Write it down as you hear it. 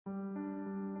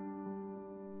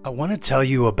I want to tell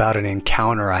you about an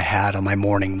encounter I had on my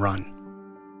morning run.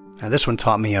 Now, this one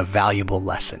taught me a valuable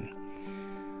lesson.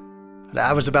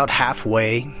 I was about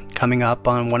halfway, coming up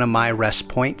on one of my rest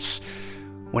points,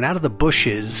 when out of the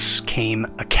bushes came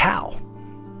a cow.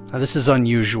 Now, this is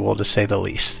unusual to say the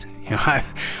least. I've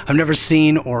never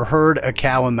seen or heard a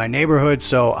cow in my neighborhood,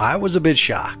 so I was a bit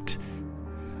shocked.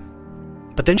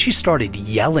 But then she started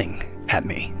yelling at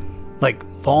me, like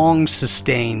long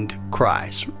sustained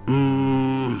cries.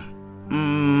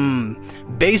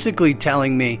 Basically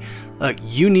telling me, look,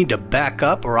 you need to back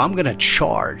up or I'm going to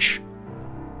charge.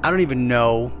 I don't even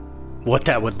know what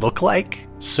that would look like.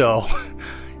 So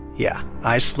yeah,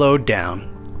 I slowed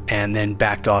down and then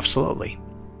backed off slowly.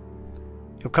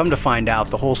 You'll come to find out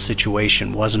the whole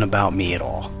situation wasn't about me at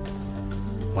all.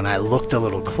 When I looked a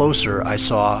little closer, I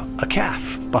saw a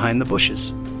calf behind the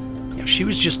bushes. She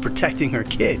was just protecting her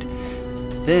kid.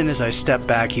 Then as I stepped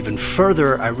back even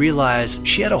further, I realized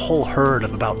she had a whole herd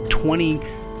of about 20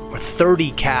 or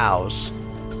 30 cows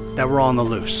that were on the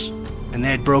loose, and they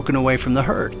had broken away from the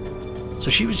herd. So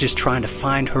she was just trying to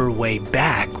find her way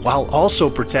back while also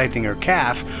protecting her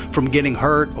calf from getting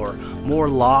hurt or more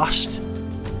lost.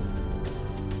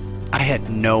 I had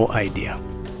no idea,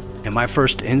 and my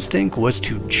first instinct was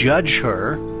to judge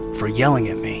her for yelling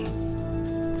at me.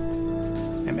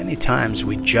 And many times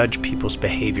we judge people's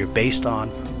behavior based on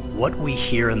what we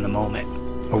hear in the moment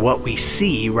or what we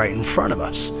see right in front of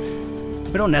us.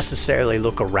 We don't necessarily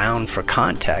look around for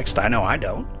context. I know I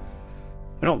don't.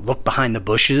 We don't look behind the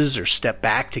bushes or step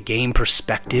back to gain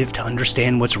perspective to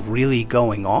understand what's really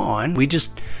going on. We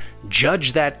just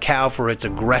judge that cow for its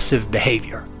aggressive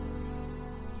behavior.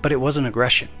 But it wasn't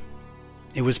aggression.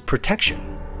 It was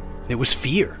protection. It was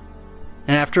fear.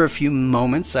 And after a few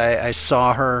moments, I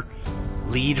saw her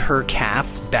lead her calf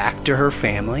back to her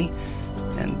family,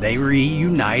 and they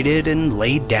reunited and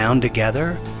laid down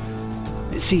together.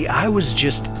 See, I was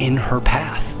just in her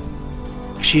path.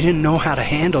 She didn't know how to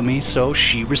handle me, so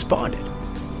she responded.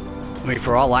 I mean,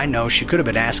 for all I know, she could have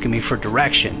been asking me for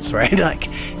directions, right? Like,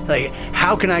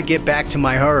 how can I get back to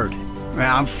my herd?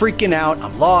 I'm freaking out.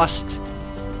 I'm lost.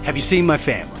 Have you seen my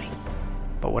family?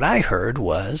 But what I heard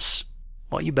was,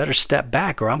 well, you better step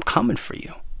back or I'm coming for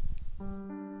you.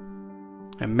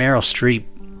 And Meryl Streep,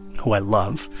 who I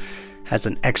love, has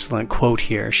an excellent quote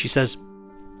here. She says,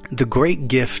 "The great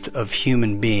gift of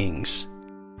human beings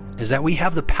is that we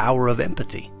have the power of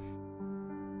empathy.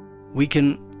 We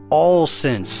can all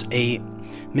sense a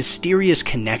mysterious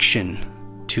connection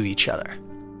to each other.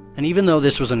 And even though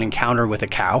this was an encounter with a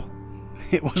cow,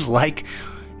 it was like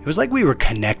we were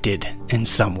connected in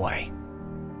some way.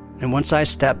 And once I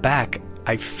stepped back,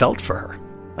 I felt for her.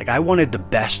 Like I wanted the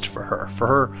best for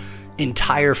her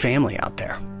entire family out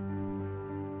there."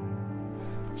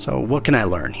 So what can I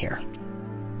learn here?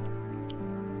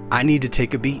 I need to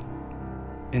take a beat.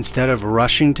 Instead of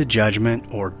rushing to judgment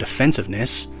or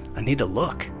defensiveness, I need to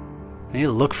look. I need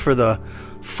to look for the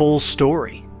full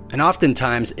story. And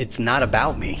oftentimes it's not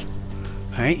about me,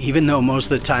 right? Even though most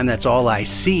of the time that's all I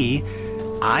see,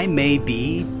 I may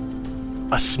be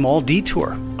a small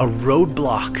detour, a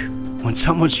roadblock when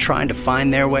someone's trying to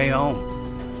find their way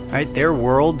home, right? Their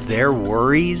world, their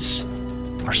worries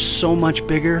are so much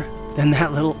bigger than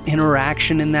that little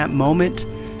interaction in that moment.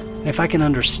 And if I can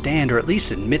understand, or at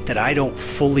least admit that I don't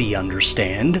fully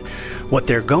understand what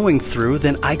they're going through,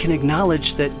 then I can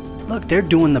acknowledge that, look, they're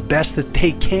doing the best that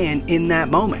they can in that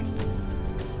moment.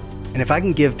 And if I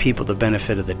can give people the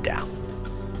benefit of the doubt,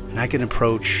 and I can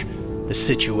approach the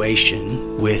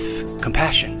situation with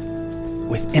compassion,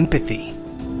 with empathy,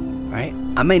 right?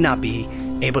 I may not be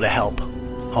able to help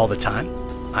all the time.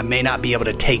 I may not be able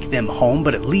to take them home,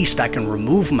 but at least I can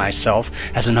remove myself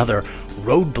as another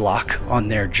roadblock on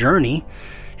their journey.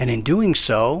 And in doing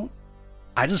so,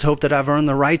 I just hope that I've earned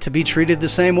the right to be treated the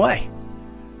same way.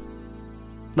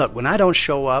 Look, when I don't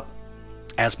show up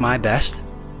as my best,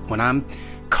 when I'm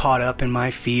caught up in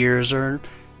my fears or,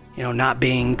 not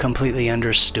being completely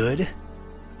understood,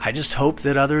 I just hope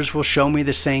that others will show me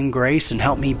the same grace and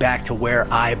help me back to where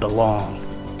I belong,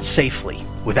 safely,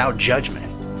 without judgment.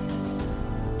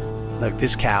 Look,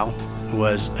 this cow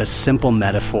was a simple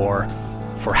metaphor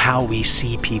for how we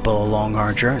see people along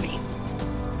our journey.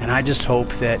 And I just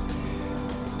hope that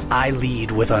I lead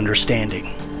with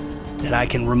understanding, that I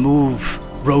can remove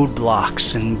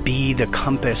roadblocks and be the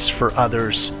compass for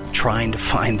others trying to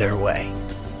find their way.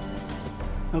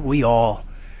 Look, we all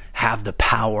have the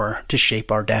power to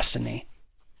shape our destiny.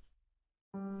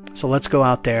 So let's go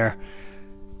out there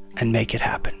and make it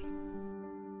happen.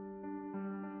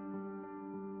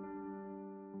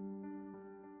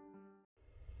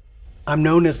 I'm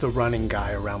known as the running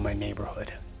guy around my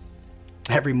neighborhood.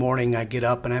 Every morning I get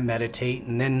up and I meditate,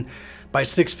 and then by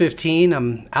 6:15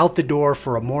 I'm out the door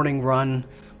for a morning run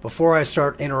before I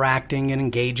start interacting and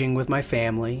engaging with my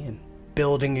family and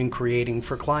building and creating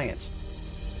for clients.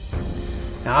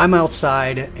 Now I'm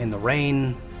outside in the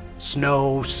rain,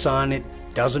 snow, sun, it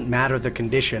doesn't matter the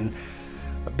condition,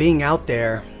 but being out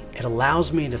there, it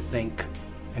allows me to think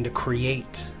and to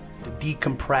create, to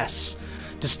decompress,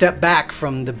 to step back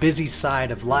from the busy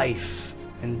side of life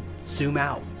and zoom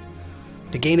out,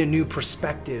 to gain a new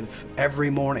perspective every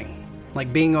morning.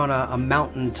 Like being on a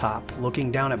mountaintop,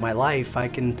 looking down at my life, I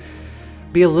can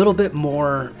be a little bit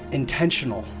more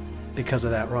intentional because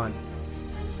of that run.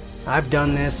 I've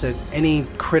done this at any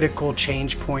critical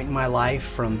change point in my life,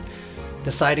 from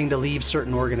deciding to leave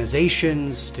certain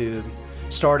organizations, to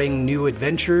starting new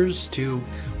adventures, to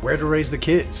where to raise the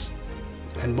kids,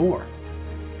 and more.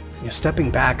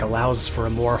 Stepping back allows for a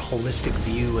more holistic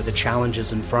view of the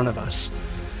challenges in front of us.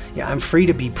 I'm free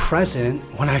to be present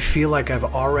when I feel like I've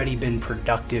already been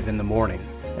productive in the morning.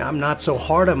 I'm not so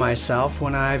hard on myself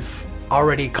when I've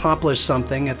already accomplished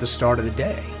something at the start of the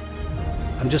day.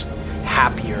 I'm just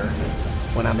happier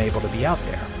when I'm able to be out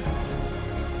there.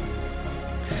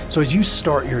 So as you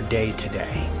start your day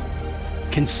today,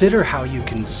 consider how you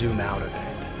can zoom out of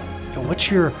it.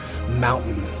 What's your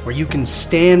mountain where you can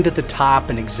stand at the top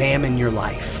and examine your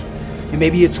life? And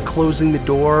maybe it's closing the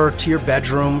door to your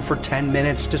bedroom for 10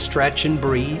 minutes to stretch and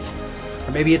breathe.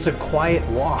 Or maybe it's a quiet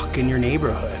walk in your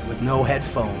neighborhood with no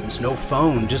headphones, no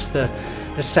phone, just the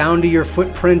sound of your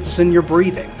footprints and your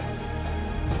breathing.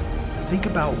 Think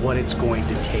about what it's going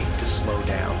to take to slow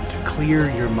down, to clear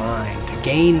your mind, to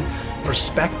gain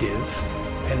perspective,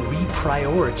 and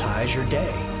reprioritize your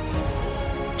day.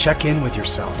 Check in with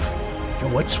yourself.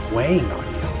 What's weighing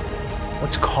on you?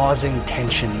 What's causing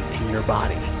tension in your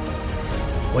body?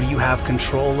 What do you have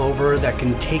control over that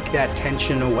can take that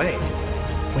tension away?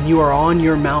 When you are on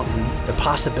your mountain, the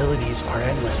possibilities are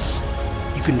endless.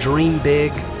 You can dream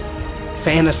big,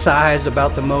 fantasize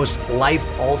about the most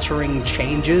life-altering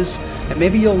changes, and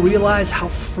maybe you'll realize how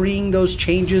freeing those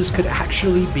changes could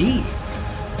actually be.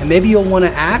 And maybe you'll want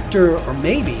to act, or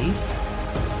maybe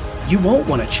you won't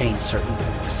want to change certain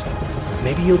things.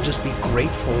 Maybe you'll just be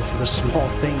grateful for the small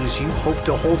things you hope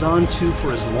to hold on to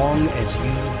for as long as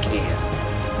you can.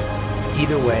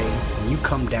 Either way, when you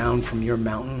come down from your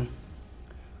mountain,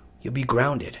 you'll be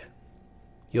grounded.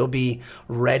 You'll be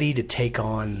ready to take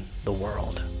on the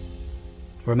world.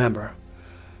 Remember,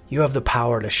 you have the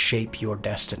power to shape your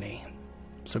destiny.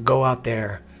 So go out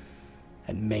there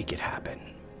and make it happen.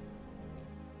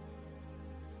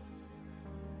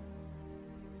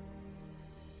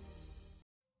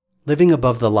 Living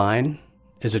above the line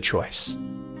is a choice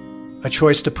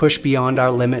to push beyond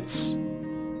our limits,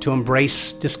 to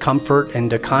embrace discomfort, and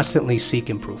to constantly seek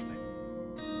improvement.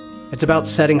 It's about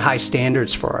setting high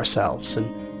standards for ourselves and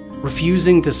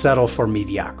refusing to settle for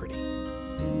mediocrity.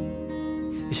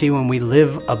 You see, when we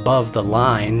live above the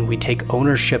line, we take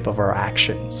ownership of our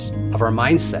actions, of our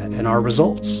mindset, and our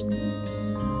results.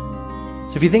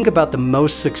 So if you think about the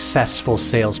most successful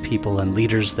salespeople and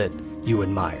leaders that you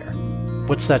admire,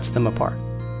 what sets them apart?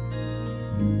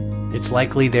 It's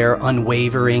likely their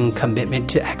unwavering commitment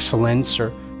to excellence,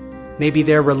 or maybe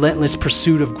their relentless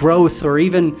pursuit of growth, or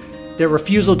even their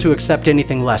refusal to accept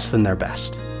anything less than their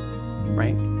best,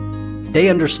 right? They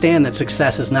understand that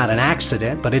success is not an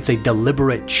accident, but it's a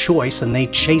deliberate choice, and they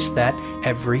chase that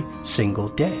every single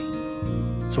day.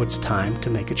 So it's time to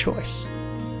make a choice.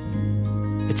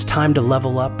 It's time to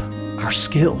level up our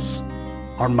skills,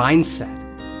 our mindset,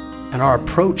 and our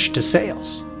approach to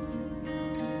sales.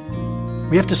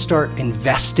 We have to start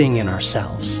investing in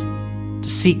ourselves, to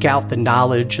seek out the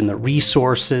knowledge and the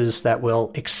resources that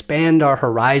will expand our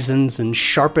horizons and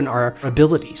sharpen our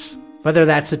abilities. Whether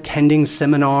that's attending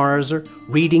seminars or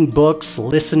reading books,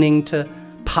 listening to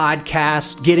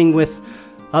podcasts, getting with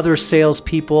other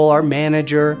salespeople, our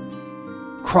manager,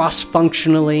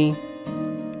 cross-functionally.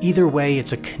 Either way,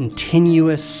 it's a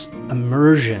continuous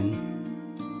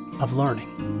immersion of learning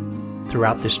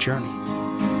throughout this journey.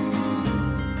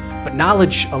 But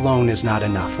knowledge alone is not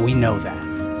enough. We know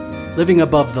that. Living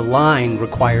above the line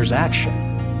requires action.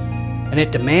 And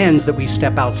it demands that we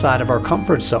step outside of our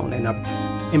comfort zone and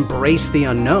embrace the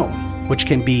unknown, which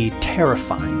can be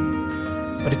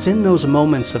terrifying. But it's in those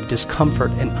moments of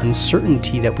discomfort and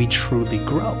uncertainty that we truly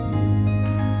grow.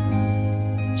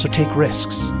 So take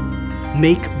risks.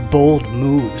 Make bold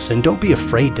moves, and don't be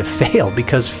afraid to fail,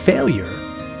 because failure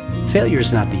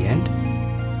is not the end.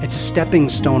 It's a stepping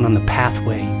stone on the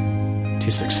pathway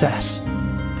to success.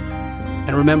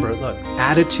 And remember, look,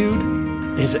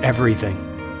 attitude is everything.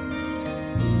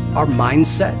 Our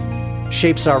mindset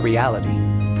shapes our reality.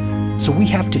 So we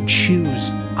have to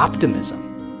choose optimism.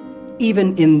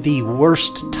 Even in the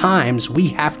worst times, we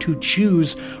have to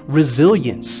choose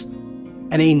resilience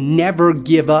and a never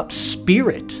give up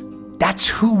spirit. That's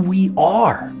who we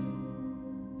are.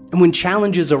 And when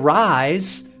challenges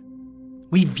arise,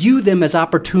 we view them as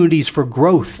opportunities for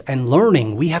growth and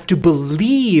learning. We have to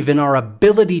believe in our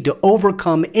ability to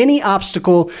overcome any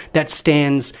obstacle that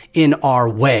stands in our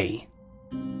way.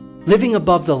 Living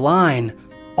above the line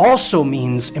also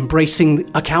means embracing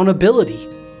accountability.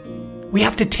 We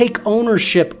have to take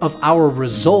ownership of our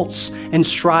results and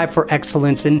strive for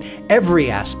excellence in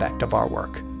every aspect of our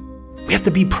work. We have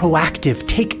to be proactive,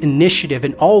 take initiative,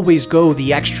 and always go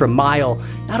the extra mile,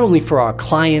 not only for our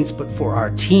clients, but for our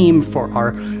team, for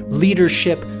our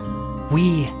leadership.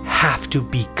 We have to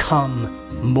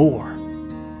become more.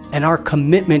 And our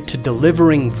commitment to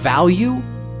delivering value,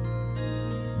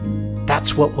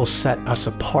 that's what will set us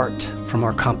apart from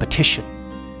our competition.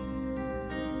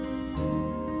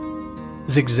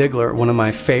 Zig Ziglar, one of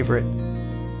my favorite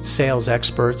sales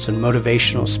experts and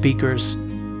motivational speakers,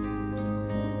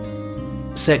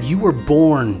 said, "You were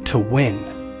born to win,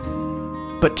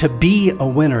 but to be a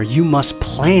winner, you must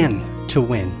plan to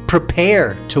win,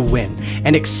 prepare to win,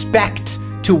 and expect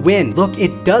to win." Look,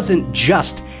 it doesn't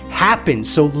just happen.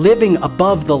 So living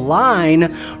above the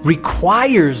line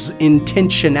requires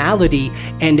intentionality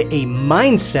and a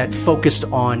mindset focused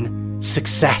on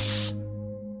success.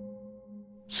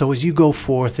 So as you go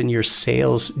forth in your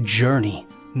sales journey,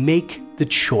 make the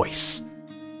choice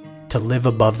to live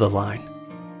above the line.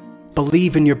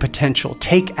 Believe in your potential,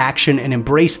 take action, and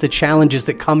embrace the challenges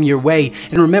that come your way.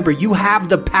 And remember, you have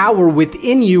the power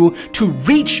within you to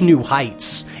reach new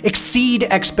heights, exceed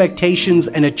expectations,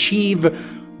 and achieve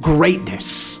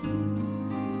greatness.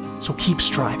 So keep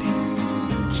striving,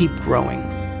 keep growing,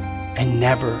 and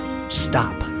never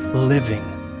stop living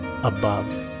above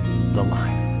the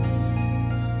line.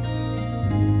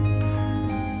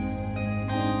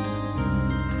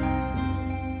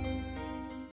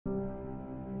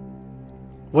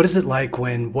 What is it like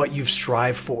when what you've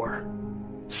strived for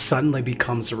suddenly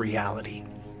becomes a reality?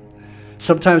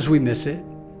 Sometimes we miss it,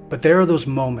 but there are those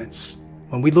moments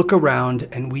when we look around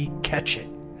and we catch it.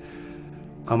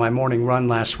 On my morning run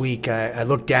last week, I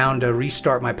looked down to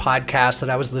restart my podcast that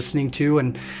I was listening to,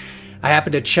 and I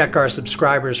happened to check our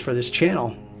subscribers for this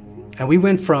channel. And we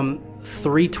went from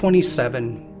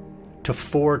 327 to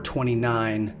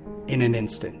 429 in an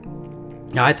instant.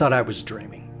 Now, I thought I was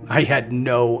dreaming. I had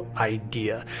no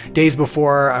idea. Days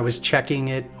before, I was checking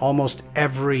it almost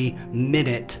every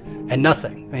minute and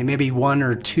nothing. I mean, maybe one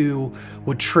or two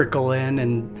would trickle in,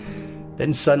 and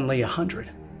then suddenly 100,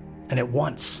 and at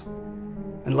once.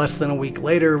 And less than a week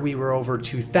later, we were over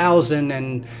 2,000,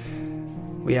 and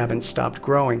we haven't stopped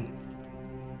growing.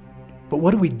 But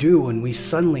what do we do when we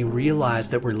suddenly realize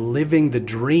that we're living the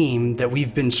dream that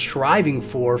we've been striving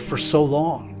for so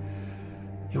long?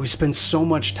 We spend so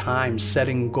much time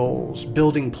setting goals,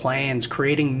 building plans,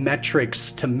 creating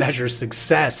metrics to measure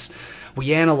success.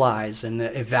 We analyze and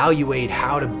evaluate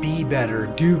how to be better,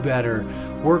 do better,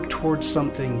 work towards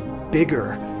something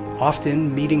bigger.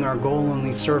 Often meeting our goal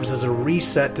only serves as a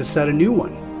reset to set a new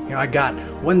one. I got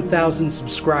 1,000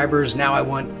 subscribers, now I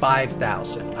want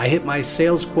 5,000. I hit my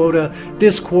sales quota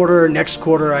this quarter, next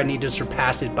quarter I need to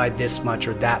surpass it by this much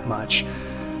or that much.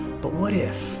 But what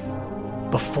if,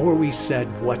 before we said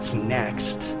what's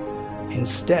next,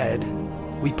 instead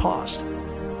we paused?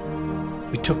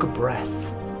 We took a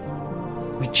breath.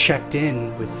 We checked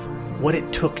in with what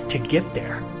it took to get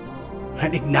there,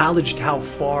 and acknowledged how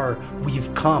far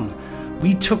we've come.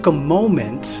 We took a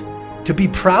moment to be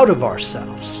proud of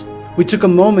ourselves. We took a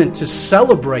moment to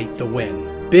celebrate the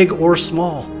win, big or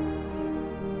small.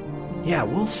 Yeah,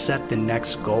 we'll set the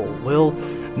next goal. We'll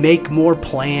make more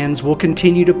plans. We'll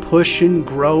continue to push and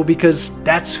grow because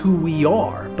that's who we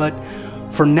are. But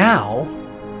for now,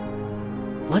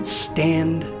 let's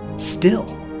stand still,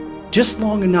 just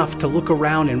long enough to look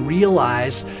around and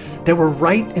realize that we're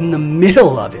right in the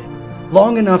middle of it.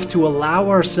 Long enough to allow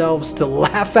ourselves to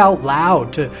laugh out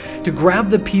loud, to grab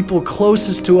the people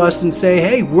closest to us and say,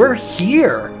 hey, we're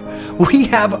here. We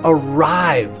have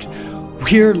arrived.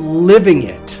 We're living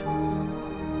it.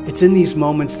 It's in these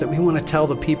moments that we want to tell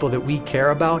the people that we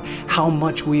care about how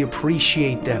much we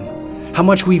appreciate them, how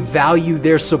much we value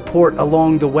their support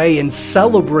along the way, and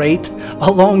celebrate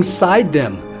alongside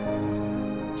them.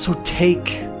 So take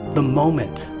the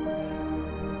moment,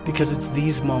 because it's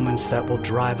these moments that will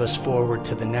drive us forward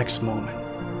to the next moment,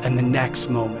 and the next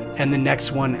moment, and the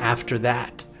next one after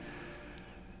that.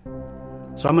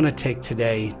 So I'm going to take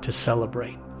today to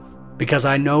celebrate, because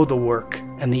I know the work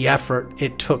and the effort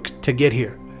it took to get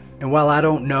here. And while I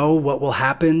don't know what will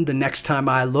happen the next time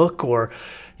I look, or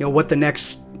what the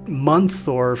next month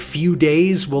or few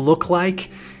days will look like,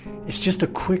 it's just a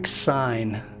quick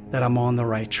sign that I'm on the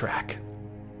right track.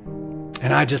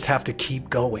 And I just have to keep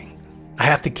going. I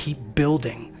have to keep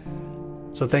building.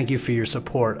 So thank you for your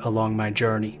support along my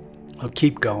journey. I'll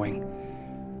keep going,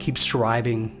 keep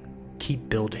striving, keep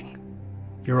building.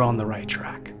 You're on the right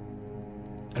track.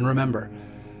 And remember,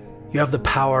 you have the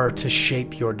power to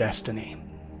shape your destiny.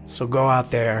 So go out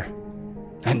there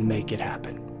and make it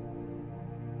happen.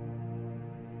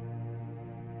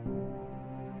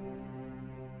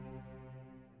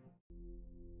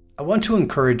 I want to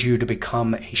encourage you to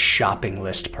become a shopping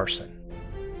list person.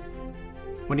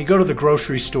 When you go to the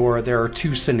grocery store, there are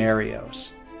two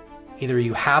scenarios. Either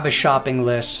you have a shopping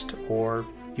list or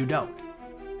you don't.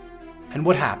 And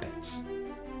what happens?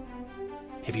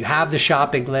 If you have the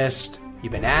shopping list,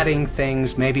 you've been adding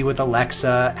things, maybe with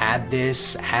Alexa, add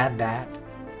this, add that.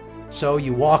 So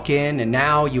you walk in and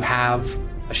now you have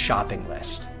a shopping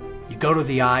list. You go to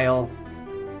the aisle,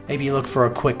 maybe you look for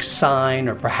a quick sign,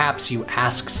 or perhaps you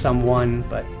ask someone,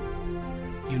 but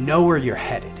you know where you're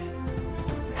headed.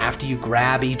 After you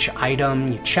grab each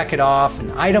item, you check it off,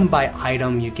 and item by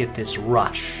item, you get this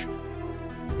rush.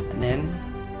 And then,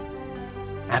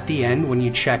 at the end, when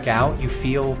you check out, you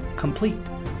feel complete.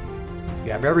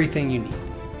 You have everything you need.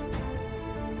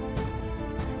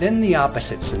 Then the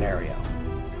opposite scenario.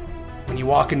 When you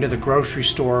walk into the grocery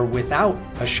store without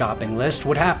a shopping list,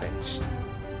 what happens?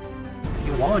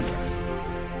 You wander.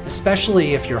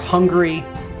 Especially if you're hungry,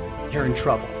 you're in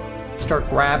trouble. Start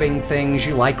grabbing things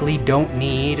you likely don't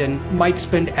need and might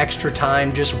spend extra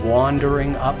time just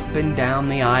wandering up and down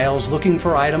the aisles looking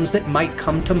for items that might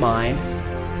come to mind.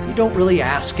 You don't really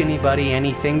ask anybody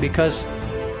anything because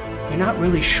you're not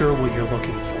really sure what you're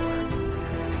looking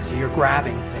for. So you're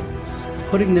grabbing things,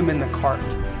 putting them in the cart.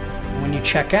 And when you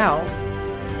check out,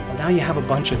 well, now you have a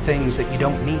bunch of things that you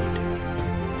don't need.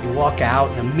 You walk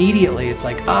out and immediately it's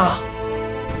like, I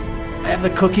have the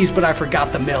cookies, but I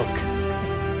forgot the milk.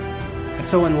 And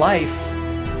so in life,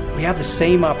 we have the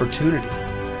same opportunity.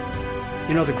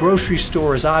 The grocery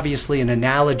store is obviously an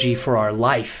analogy for our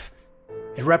life.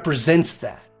 It represents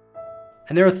that.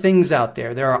 And there are things out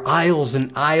there. There are aisles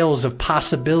and aisles of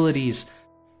possibilities,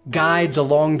 guides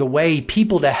along the way,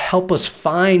 people to help us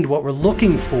find what we're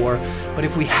looking for. But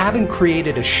if we haven't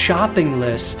created a shopping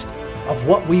list of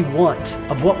what we want,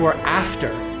 of what we're after,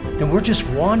 then we're just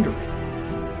wandering.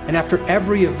 And after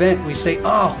every event, we say,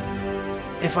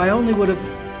 if I only would have,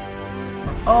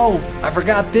 I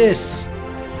forgot this.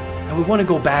 And we want to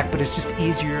go back, but it's just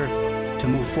easier to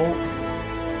move forward.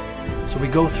 So we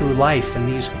go through life and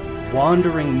these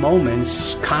wandering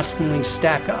moments constantly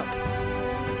stack up.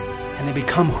 And they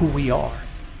become who we are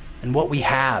and what we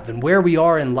have and where we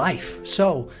are in life.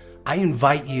 So I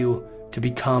invite you to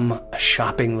become a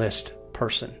shopping list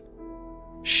person.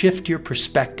 Shift your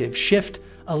perspective, shift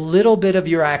a little bit of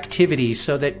your activity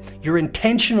so that you're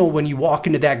intentional when you walk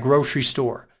into that grocery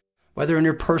store, whether in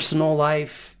your personal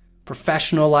life,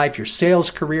 professional life, your sales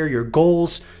career, your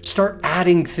goals. Start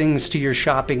adding things to your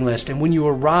shopping list. And when you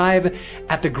arrive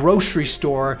at the grocery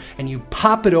store and you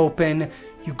pop it open,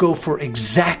 you go for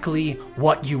exactly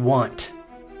what you want.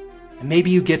 And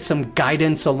maybe you get some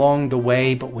guidance along the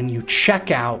way, but when you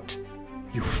check out,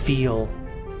 you feel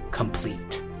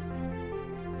complete.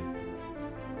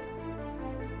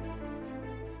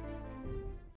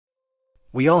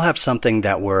 We all have something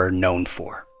that we're known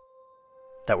for,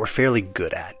 that we're fairly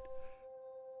good at.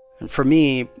 And for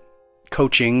me,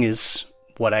 coaching is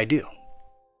what I do.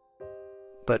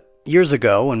 But years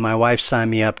ago, when my wife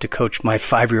signed me up to coach my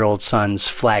 5-year-old son's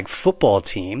flag football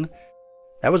team,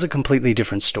 that was a completely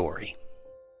different story.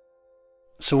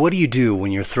 So what do you do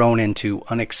when you're thrown into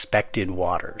unexpected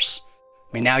waters?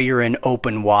 I mean, now you're in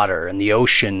open water and the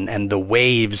ocean and the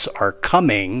waves are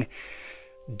coming.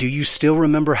 Do you still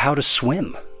remember how to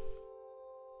swim?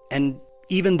 And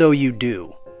even though you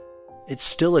do, it's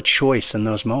still a choice in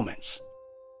those moments.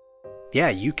 Yeah,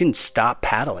 you can stop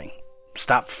paddling,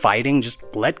 stop fighting, just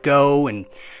let go and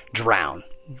drown,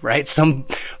 right? Some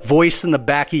voice in the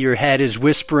back of your head is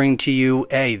whispering to you,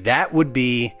 hey, that would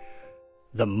be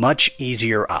the much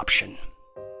easier option.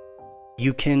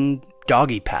 You can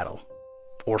doggy paddle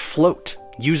or float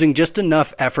using just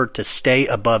enough effort to stay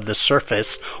above the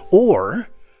surface, or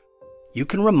you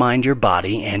can remind your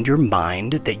body and your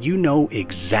mind that you know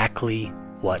exactly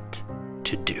what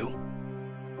to do.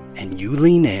 And you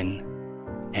lean in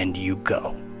and you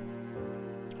go.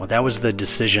 Well, that was the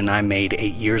decision I made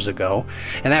 8 years ago.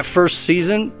 And that first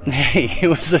season, it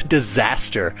was a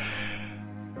disaster.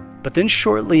 But then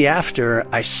shortly after,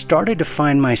 I started to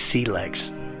find my sea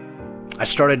legs. I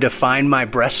started to find my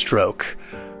breaststroke.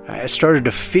 I started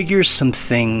to figure some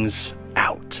things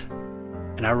out.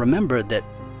 And I remembered that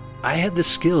I had the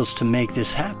skills to make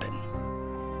this happen.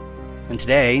 And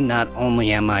today, not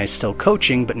only am I still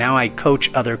coaching, but now I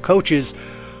coach other coaches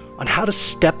on how to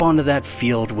step onto that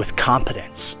field with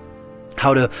confidence.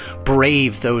 How to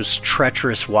brave those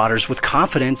treacherous waters with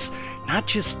confidence, not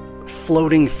just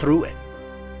floating through it.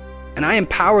 And I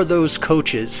empower those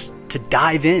coaches to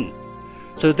dive in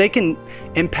so that they can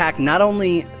impact not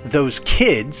only those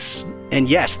kids, and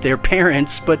yes, their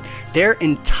parents, but their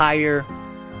entire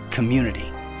community.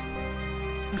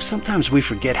 Sometimes we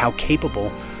forget how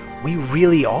capable we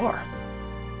really are.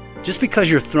 Just because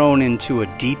you're thrown into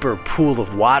a deeper pool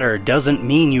of water doesn't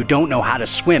mean you don't know how to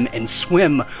swim, and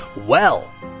swim well.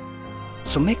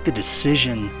 So make the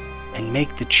decision and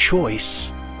make the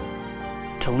choice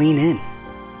to lean in,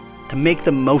 to make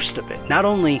the most of it, not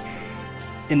only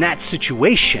in that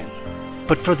situation,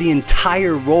 but for the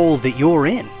entire role that you're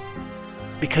in,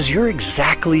 because you're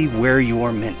exactly where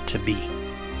you're meant to be.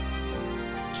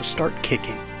 So start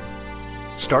kicking,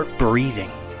 start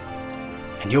breathing,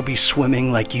 and you'll be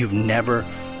swimming like you've never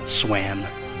swam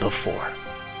before.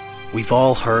 We've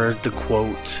all heard the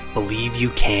quote, "Believe you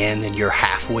can and you're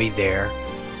halfway there,"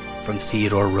 from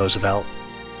Theodore Roosevelt.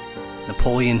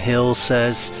 Napoleon Hill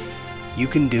says, "You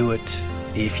can do it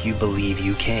if you believe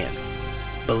you can."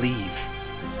 Believe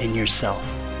in yourself.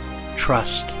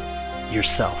 Trust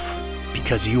yourself,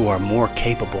 because you are more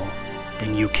capable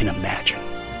than you can imagine.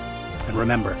 And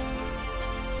remember,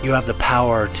 you have the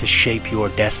power to shape your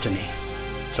destiny.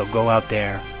 So go out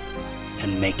there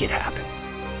and make it happen.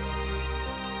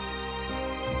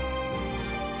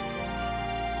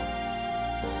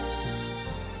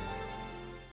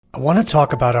 I want to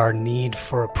talk about our need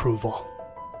for approval.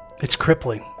 It's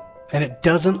crippling, and it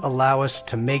doesn't allow us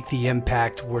to make the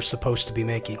impact we're supposed to be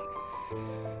making.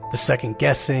 The second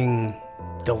guessing,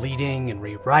 deleting and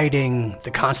rewriting,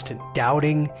 the constant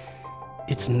doubting,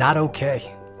 it's not okay.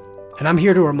 And I'm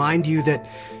here to remind you that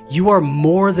you are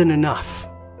more than enough,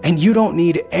 and you don't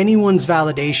need anyone's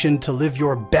validation to live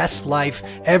your best life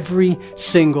every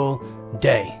single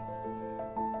day.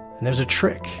 And there's a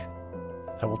trick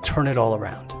that will turn it all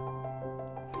around.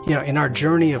 You know, in our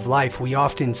journey of life, we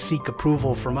often seek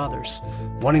approval from others,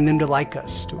 wanting them to like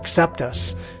us, to accept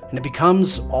us, and it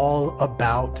becomes all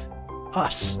about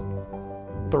us.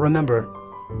 But remember,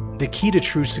 the key to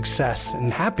true success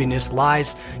and happiness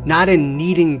lies not in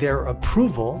needing their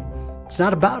approval. It's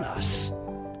not about us.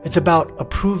 It's about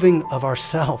approving of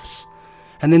ourselves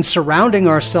and then surrounding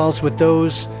ourselves with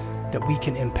those that we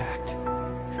can impact.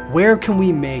 Where can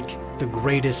we make the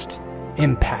greatest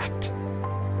impact?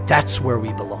 That's where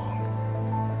we belong.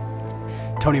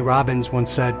 Tony Robbins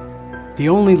once said, "The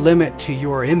only limit to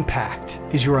your impact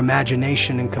is your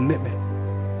imagination and commitment."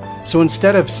 So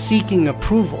instead of seeking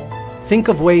approval, think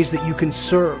of ways that you can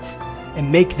serve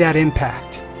and make that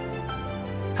impact.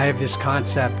 I have this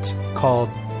concept called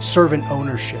servant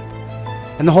ownership.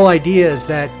 And the whole idea is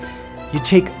that you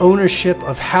take ownership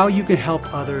of how you can help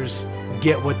others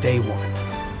get what they want.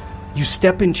 You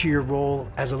step into your role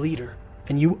as a leader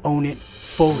and you own it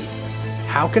fully.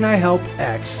 How can I help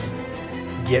X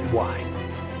get Y?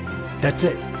 That's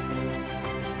it.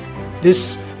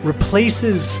 This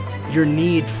replaces your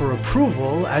need for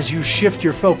approval as you shift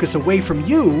your focus away from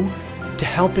you to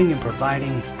helping and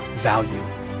providing value.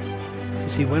 You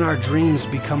see, when our dreams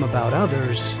become about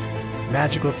others,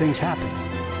 magical things happen.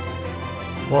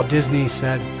 Walt Disney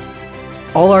said,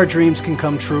 "All our dreams can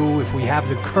come true if we have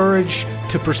the courage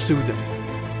to pursue them."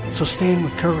 So stand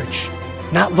with courage,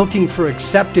 not looking for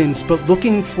acceptance, but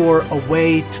looking for a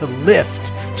way to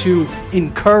lift, to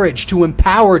encourage, to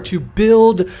empower, to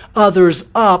build others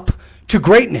up to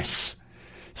greatness.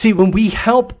 See, when we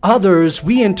help others,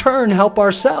 we in turn help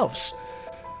ourselves.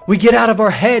 We get out of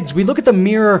our heads, we look at the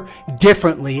mirror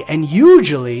differently, and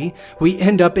usually we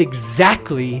end up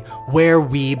exactly where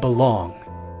we belong.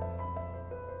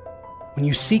 When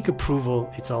you seek approval,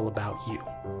 it's all about you.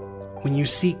 When you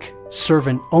seek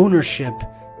servant ownership,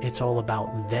 it's all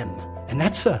about them. And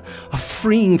that's a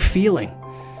freeing feeling.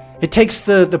 It takes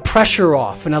the pressure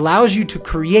off and allows you to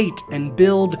create and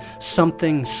build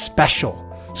something special.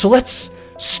 So let's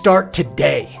start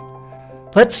today.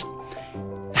 Let's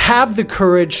have the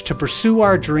courage to pursue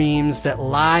our dreams that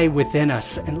lie within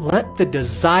us, and let the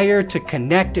desire to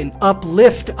connect and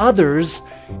uplift others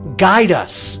guide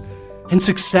us. And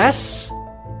success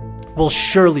will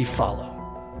surely follow.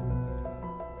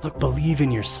 Look, believe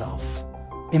in yourself.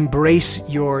 Embrace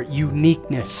your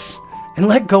uniqueness and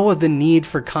let go of the need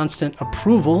for constant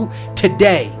approval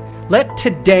today. Let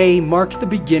today mark the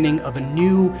beginning of a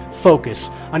new focus,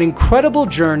 an incredible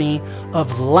journey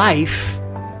of life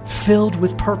filled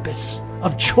with purpose,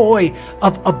 of joy,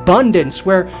 of abundance,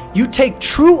 where you take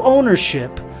true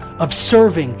ownership of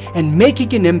serving and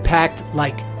making an impact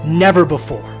like never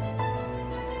before.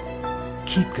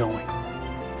 Keep going.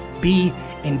 Be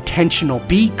intentional.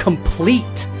 Be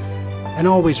complete. And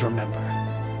always remember,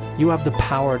 you have the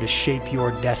power to shape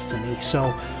your destiny.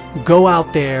 So go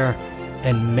out there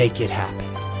and make it happen.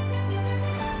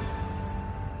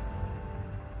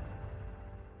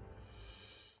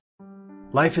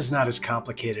 Life is not as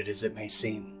complicated as it may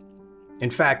seem. In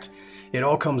fact, it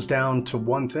all comes down to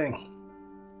one thing: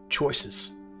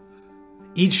 choices.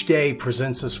 Each day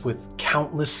presents us with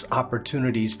countless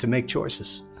opportunities to make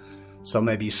choices. Some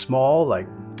may be small, like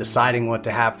deciding what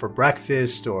to have for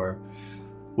breakfast or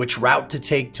which route to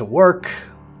take to work,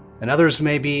 and others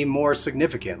may be more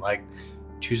significant, like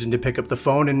choosing to pick up the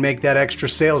phone and make that extra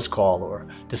sales call or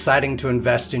deciding to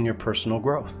invest in your personal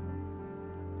growth.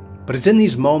 But it's in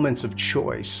these moments of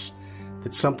choice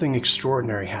that something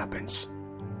extraordinary happens.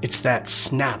 It's that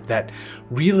snap, that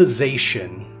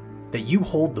realization that you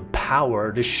hold the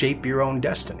power to shape your own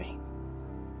destiny.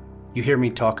 You hear me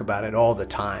talk about it all the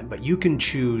time, but you can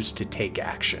choose to take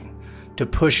action, to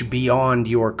push beyond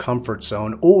your comfort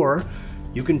zone, or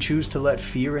you can choose to let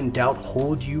fear and doubt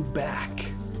hold you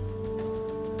back.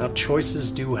 Now,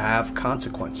 choices do have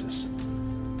consequences.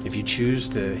 If you choose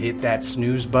to hit that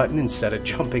snooze button instead of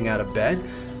jumping out of bed,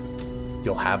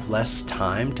 you'll have less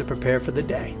time to prepare for the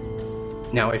day.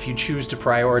 Now, if you choose to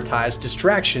prioritize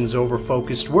distractions over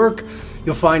focused work,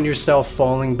 you'll find yourself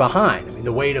falling behind.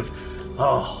 The weight of,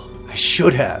 I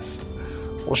should have,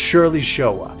 will surely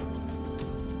show up.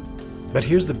 But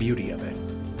here's the beauty of it.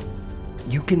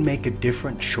 You can make a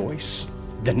different choice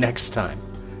the next time.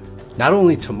 Not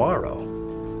only tomorrow,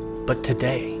 but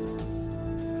today.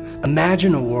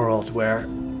 Imagine a world where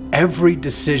every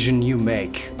decision you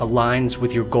make aligns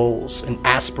with your goals and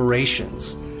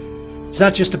aspirations. It's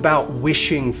not just about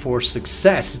wishing for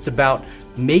success, it's about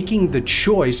making the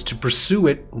choice to pursue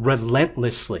it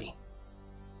relentlessly.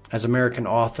 As American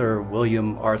author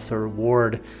William Arthur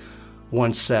Ward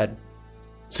once said,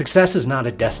 "Success is not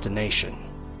a destination,"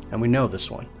 and we know this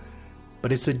one,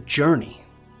 but it's a journey.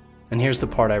 And here's the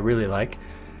part I really like: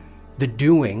 the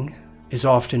doing is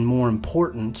often more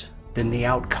important than the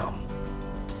outcome.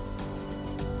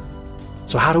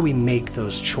 So how do we make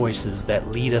those choices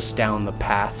that lead us down the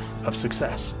path of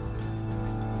success?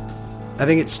 I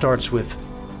think it starts with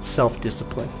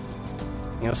self-discipline.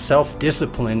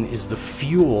 Self-discipline is the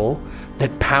fuel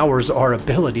that powers our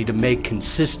ability to make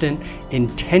consistent,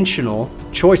 intentional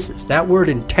choices. That word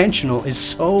intentional is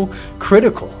so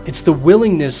critical. It's the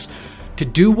willingness to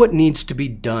do what needs to be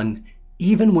done,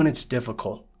 even when it's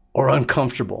difficult or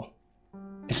uncomfortable.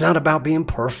 It's not about being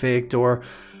perfect or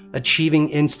achieving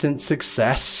instant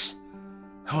success.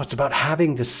 No, it's about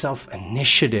having the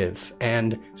self-initiative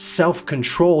and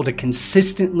self-control to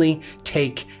consistently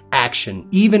take action,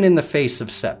 even in the face of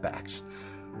setbacks.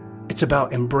 It's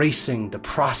about embracing the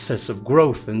process of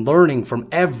growth and learning from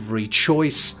every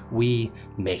choice we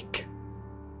make.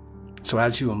 So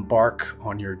as you embark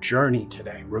on your journey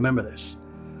today, remember this: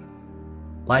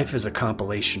 life is a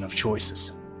compilation of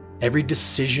choices. Every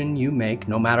decision you make,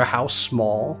 no matter how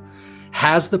small,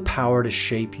 has the power to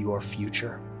shape your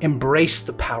future. Embrace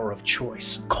the power of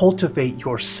choice. Cultivate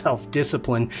your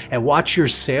self-discipline and watch your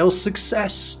sales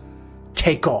success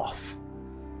take off.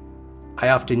 I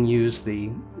often use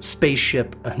the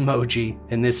spaceship emoji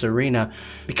in this arena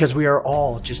because we are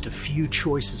all just a few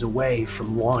choices away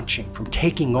from launching, from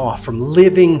taking off, from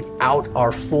living out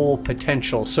our full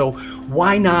potential. So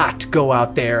why not go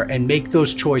out there and make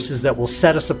those choices that will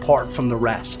set us apart from the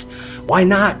rest? Why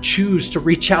not choose to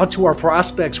reach out to our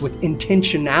prospects with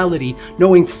intentionality,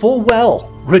 knowing full well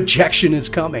rejection is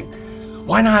coming?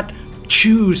 Why not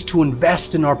choose to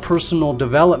invest in our personal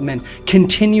development,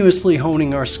 continuously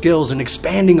honing our skills and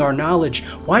expanding our knowledge?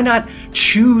 Why not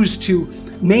choose to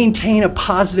maintain a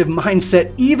positive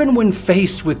mindset even when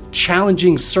faced with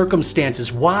challenging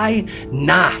circumstances? Why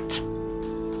not?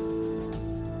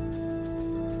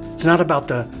 It's not about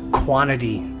the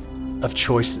quantity of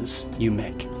choices you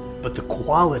make, but the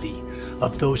quality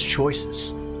of those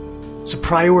choices. So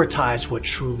prioritize what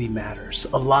truly matters.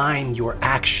 Align your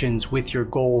actions with your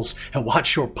goals and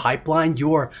watch your pipeline,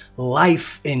 your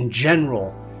life in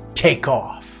general, take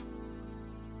off.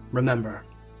 Remember,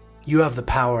 you have the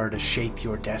power to shape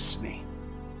your destiny.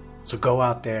 So go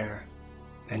out there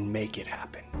and make it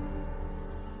happen.